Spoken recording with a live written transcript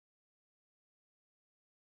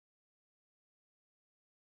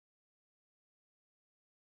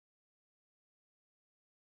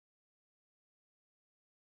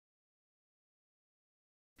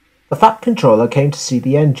The Fat Controller came to see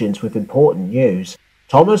the engines with important news.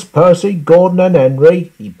 "Thomas, Percy, Gordon and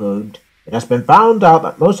Henry," he boomed. "It has been found out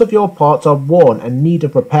that most of your parts are worn and need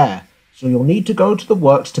of repair, so you'll need to go to the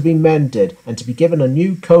works to be mended and to be given a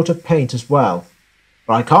new coat of paint as well.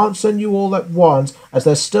 But I can't send you all at once as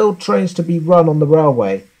there's still trains to be run on the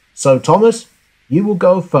railway. So, Thomas, you will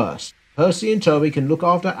go first. Percy and Toby can look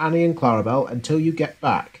after Annie and Clarabel until you get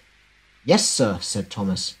back." "Yes, sir," said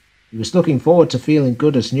Thomas. He was looking forward to feeling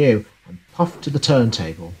good as new and puffed to the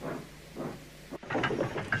turntable.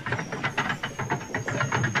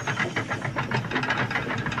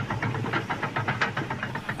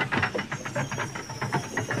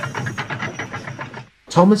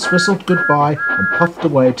 Thomas whistled goodbye and puffed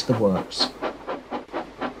away to the works.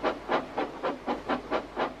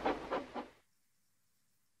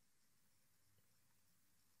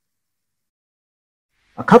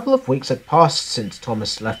 A couple of weeks had passed since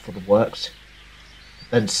Thomas left for the works.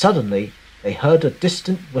 Then suddenly they heard a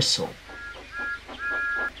distant whistle.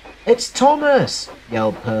 "It's Thomas!"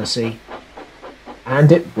 yelled Percy.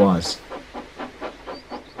 And it was.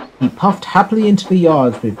 He puffed happily into the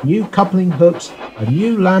yards with new coupling hooks, a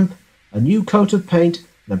new lamp, a new coat of paint,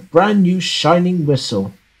 and a brand new shining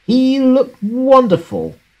whistle. He looked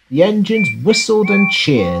wonderful. The engines whistled and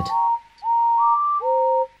cheered.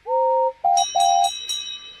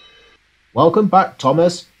 "Welcome back,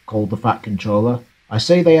 Thomas," called the Fat Controller. "I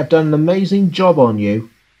say they have done an amazing job on you."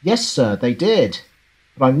 "Yes, sir, they did.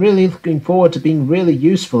 But I'm really looking forward to being really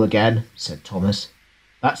useful again," said Thomas.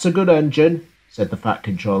 "That's a good engine," said the Fat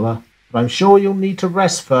Controller, "but I'm sure you'll need to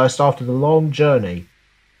rest first after the long journey."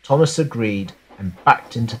 Thomas agreed and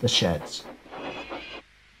backed into the sheds.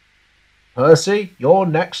 "Percy, you're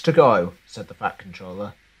next to go," said the Fat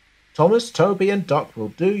Controller. "Thomas, Toby and Duck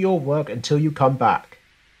will do your work until you come back."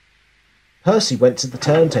 Percy went to the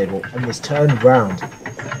turntable and was turned round,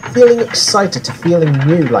 feeling excited to feeling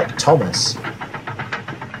new like Thomas.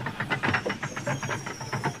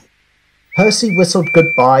 Percy whistled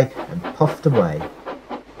goodbye and puffed away.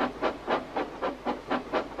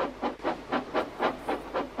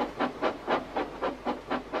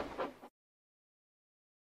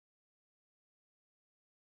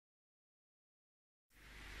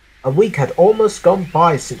 A week had almost gone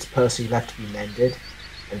by since Percy left to be mended,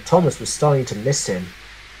 and Thomas was starting to miss him.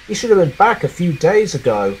 He should have been back a few days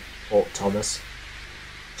ago, thought Thomas.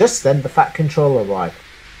 Just then the Fat Controller arrived.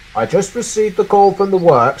 "I just received the call from the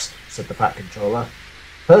works," said the Fat Controller.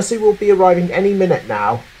 "Percy will be arriving any minute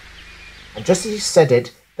now." And just as he said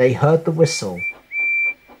it, they heard the whistle.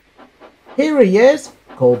 "Here he is,"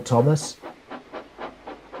 called Thomas.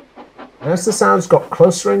 And as the sounds got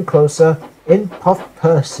closer and closer, in puffed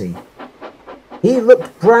Percy. He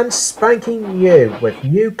looked brand spanking new, with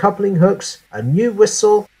new coupling hooks, a new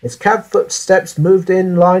whistle, his cab footsteps moved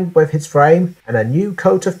in line with his frame, and a new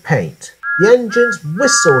coat of paint. The engines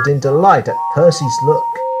whistled in delight at Percy's look.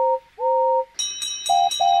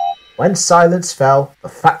 When silence fell, the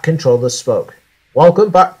Fat Controller spoke. "Welcome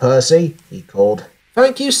back, Percy," he called.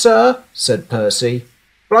 "Thank you, sir," said Percy.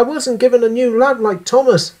 "But I wasn't given a new lamp like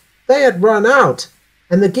Thomas. They had run out,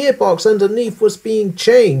 and the gearbox underneath was being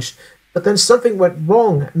changed, but then something went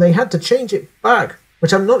wrong and they had to change it back,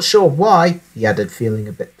 which I'm not sure why," he added, feeling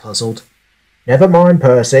a bit puzzled. "Never mind,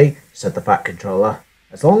 Percy," said the Fat Controller.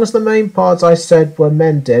 "As long as the main parts I said were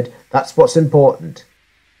mended, that's what's important."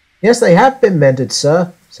 "Yes, they have been mended,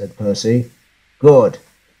 sir," said Percy. "Good.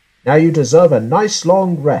 Now you deserve a nice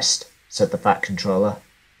long rest," said the Fat Controller.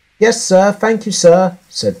 "Yes, sir, thank you, sir,"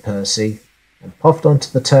 said Percy, and puffed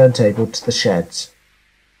onto the turntable to the sheds.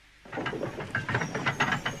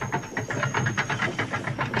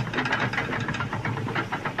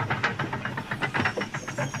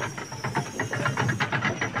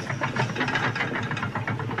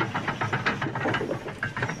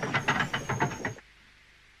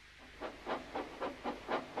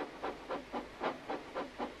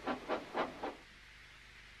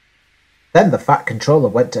 Then the Fat Controller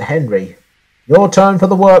went to Henry. "Your turn for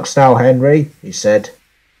the works now, Henry," he said.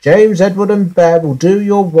 "James, Edward and Bear will do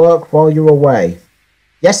your work while you're away."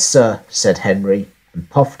 "Yes, sir," said Henry, and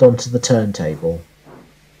puffed onto the turntable.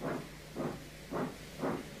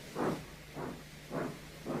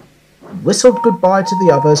 He whistled goodbye to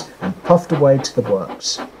the others and puffed away to the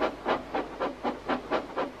works.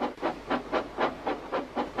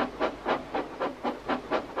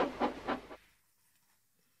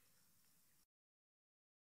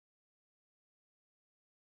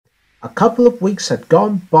 A couple of weeks had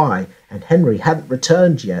gone by and Henry hadn't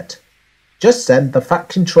returned yet. Just then the Fat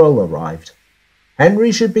Controller arrived.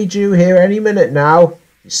 "Henry should be due here any minute now,"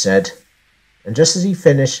 he said. And just as he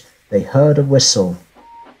finished, they heard a whistle.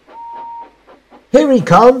 Here he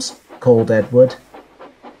comes, called Edward.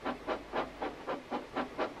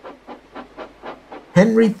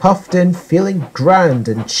 Henry puffed in, feeling grand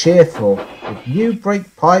and cheerful, with new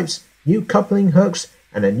brake pipes, new coupling hooks,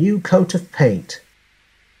 and a new coat of paint.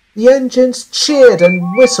 The engines cheered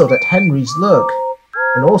and whistled at Henry's look,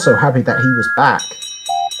 and also happy that he was back.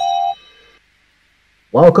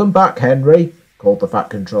 "Welcome back, Henry," called the Fat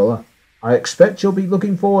Controller. "I expect you'll be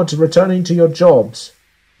looking forward to returning to your jobs."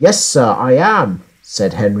 "Yes, sir, I am,"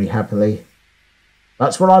 said Henry happily.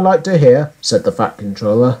 "That's what I like to hear," said the Fat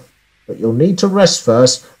Controller. "But you'll need to rest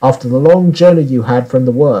first after the long journey you had from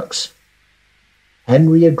the works."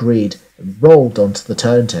 Henry agreed and rolled onto the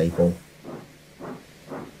turntable.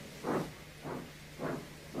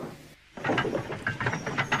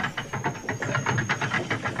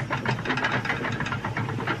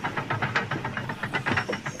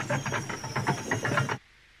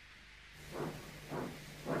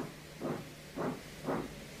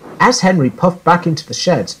 As Henry puffed back into the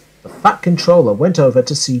sheds, the Fat Controller went over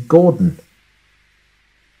to see Gordon.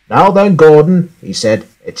 "Now then, Gordon," he said,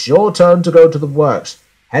 "it's your turn to go to the works.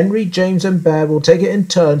 Henry, James and Bear will take it in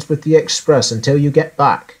turns with the express until you get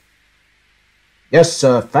back." "Yes,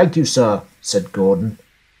 sir, thank you, sir," said Gordon.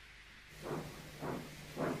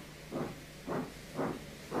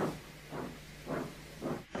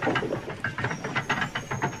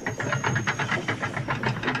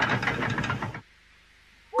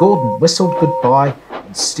 Gordon whistled goodbye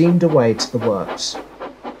and steamed away to the works.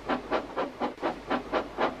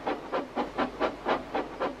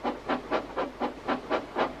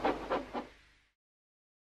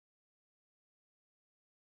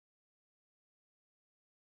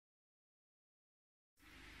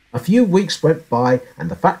 A few weeks went by and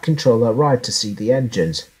the Fat Controller arrived to see the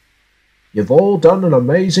engines. "You've all done an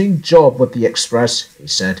amazing job with the express," he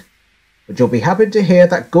said, "but you'll be happy to hear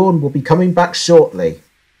that Gordon will be coming back shortly."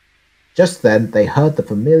 Just then they heard the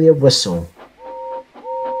familiar whistle.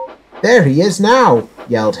 "There he is now!"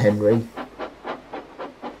 yelled Henry.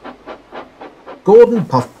 Gordon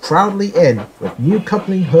puffed proudly in with new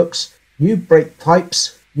coupling hooks, new brake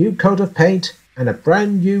pipes, new coat of paint, and a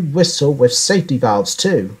brand new whistle with safety valves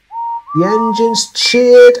too. The engines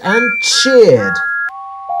cheered and cheered.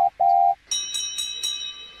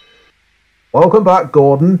 "Welcome back,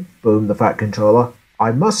 Gordon," boomed the Fat Controller.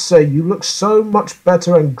 "I must say you look so much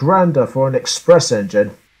better and grander for an express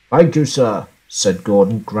engine." "Thank you, sir," said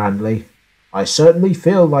Gordon grandly. "I certainly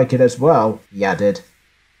feel like it as well," he added.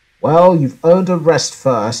 "Well, you've earned a rest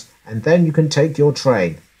first, and then you can take your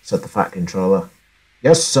train," said the Fat Controller.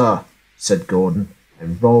 "Yes, sir," said Gordon,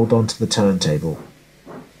 and rolled onto the turntable.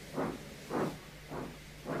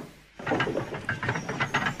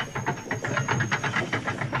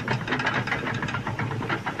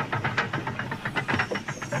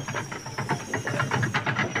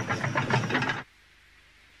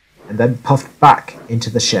 And then puffed back into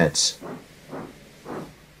the sheds.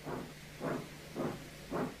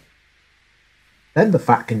 Then the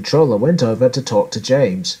Fat Controller went over to talk to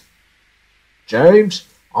James. "James,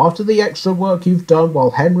 after the extra work you've done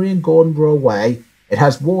while Henry and Gordon were away, it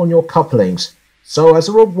has worn your couplings. So as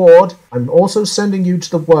a reward, I'm also sending you to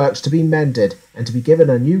the works to be mended and to be given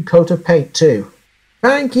a new coat of paint too."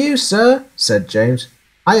 "Thank you, sir," said James.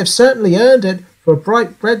 "I have certainly earned it for a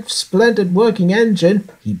bright red splendid working engine,"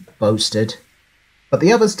 he boasted. But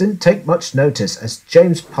the others didn't take much notice as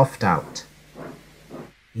James puffed out.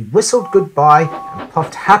 He whistled goodbye and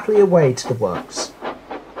puffed happily away to the works.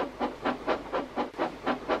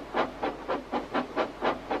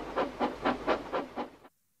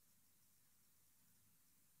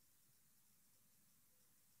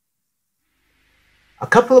 A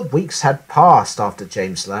couple of weeks had passed after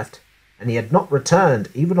James left, and he had not returned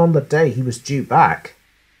even on the day he was due back.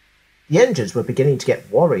 The engines were beginning to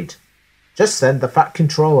get worried. Just then the Fat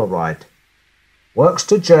Controller arrived. Works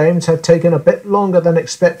to James had taken a bit longer than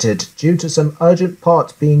expected due to some urgent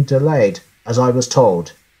parts being delayed, as I was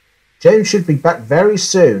told. James should be back very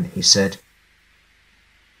soon, he said.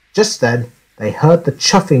 Just then they heard the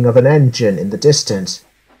chuffing of an engine in the distance,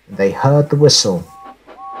 and they heard the whistle.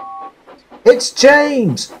 "It's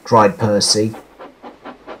James!" cried Percy.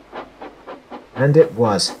 And it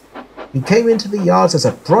was. He came into the yards as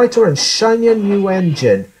a brighter and shinier new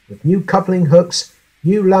engine, with new coupling hooks,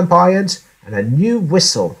 new lamp irons, and a new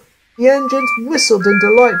whistle. The engines whistled in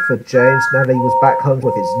delight for James now that he was back home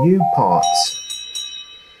with his new parts.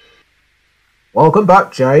 "Welcome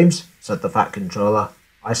back, James," said the Fat Controller.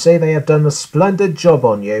 "I say they have done a splendid job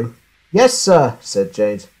on you." "Yes, sir," said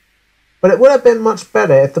James. "But it would have been much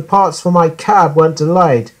better if the parts for my cab weren't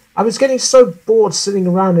delayed. I was getting so bored sitting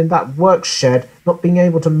around in that work shed, not being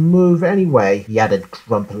able to move anyway, he added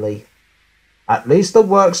grumpily. At least the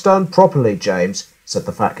work's done properly, James, said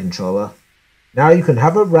the Fat Controller. Now you can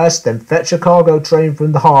have a rest, then fetch a cargo train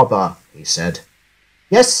from the harbour, he said.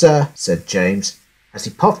 Yes, sir, said James, as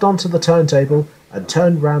he puffed onto the turntable and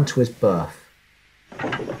turned round to his berth.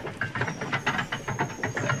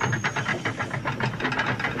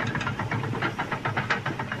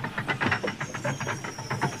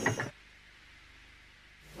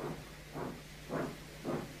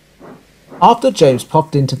 After James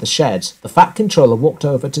popped into the sheds, the Fat Controller walked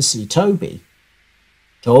over to see Toby.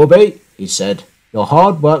 Toby, he said, your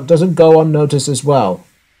hard work doesn't go unnoticed as well,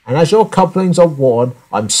 and as your couplings are worn,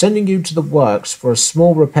 I'm sending you to the works for a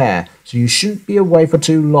small repair, so you shouldn't be away for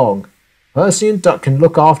too long. Percy and Duck can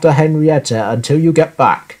look after Henrietta until you get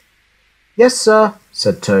back. Yes, sir,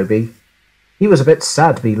 said Toby. He was a bit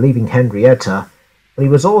sad to be leaving Henrietta, but he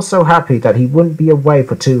was also happy that he wouldn't be away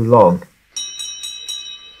for too long.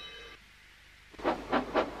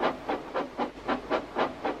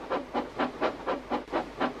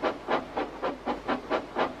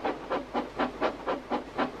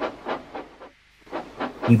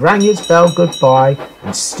 He rang his bell goodbye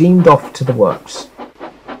and steamed off to the works.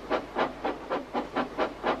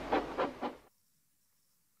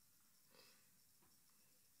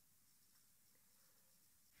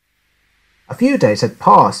 A few days had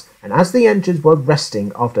passed, and as the engines were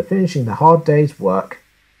resting after finishing the hard day's work,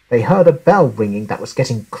 they heard a bell ringing that was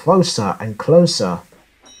getting closer and closer.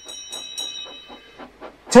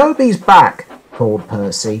 Toby's back, called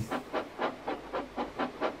Percy.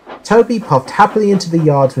 Toby puffed happily into the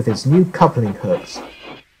yards with his new coupling hooks.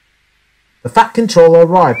 The Fat Controller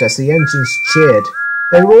arrived as the engines cheered.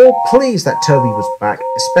 They were all pleased that Toby was back,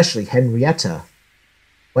 especially Henrietta.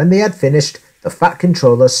 When they had finished, the Fat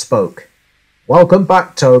Controller spoke. Welcome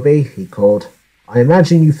back, Toby, he called. I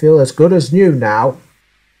imagine you feel as good as new now.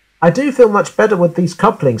 I do feel much better with these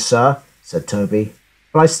couplings, sir, said Toby,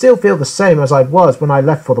 but I still feel the same as I was when I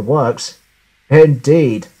left for the works.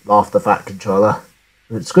 Indeed, laughed the Fat Controller.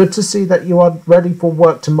 It's good to see that you are ready for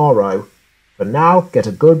work tomorrow. For now, get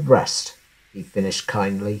a good rest, he finished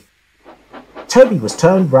kindly. Toby was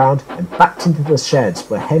turned round and backed into the sheds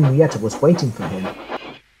where Henrietta was waiting for him.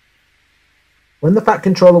 When the Fat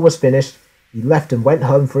Controller was finished, he left and went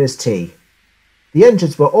home for his tea. The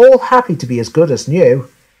engines were all happy to be as good as new,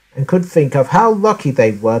 and could think of how lucky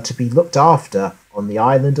they were to be looked after on the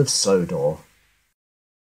island of Sodor.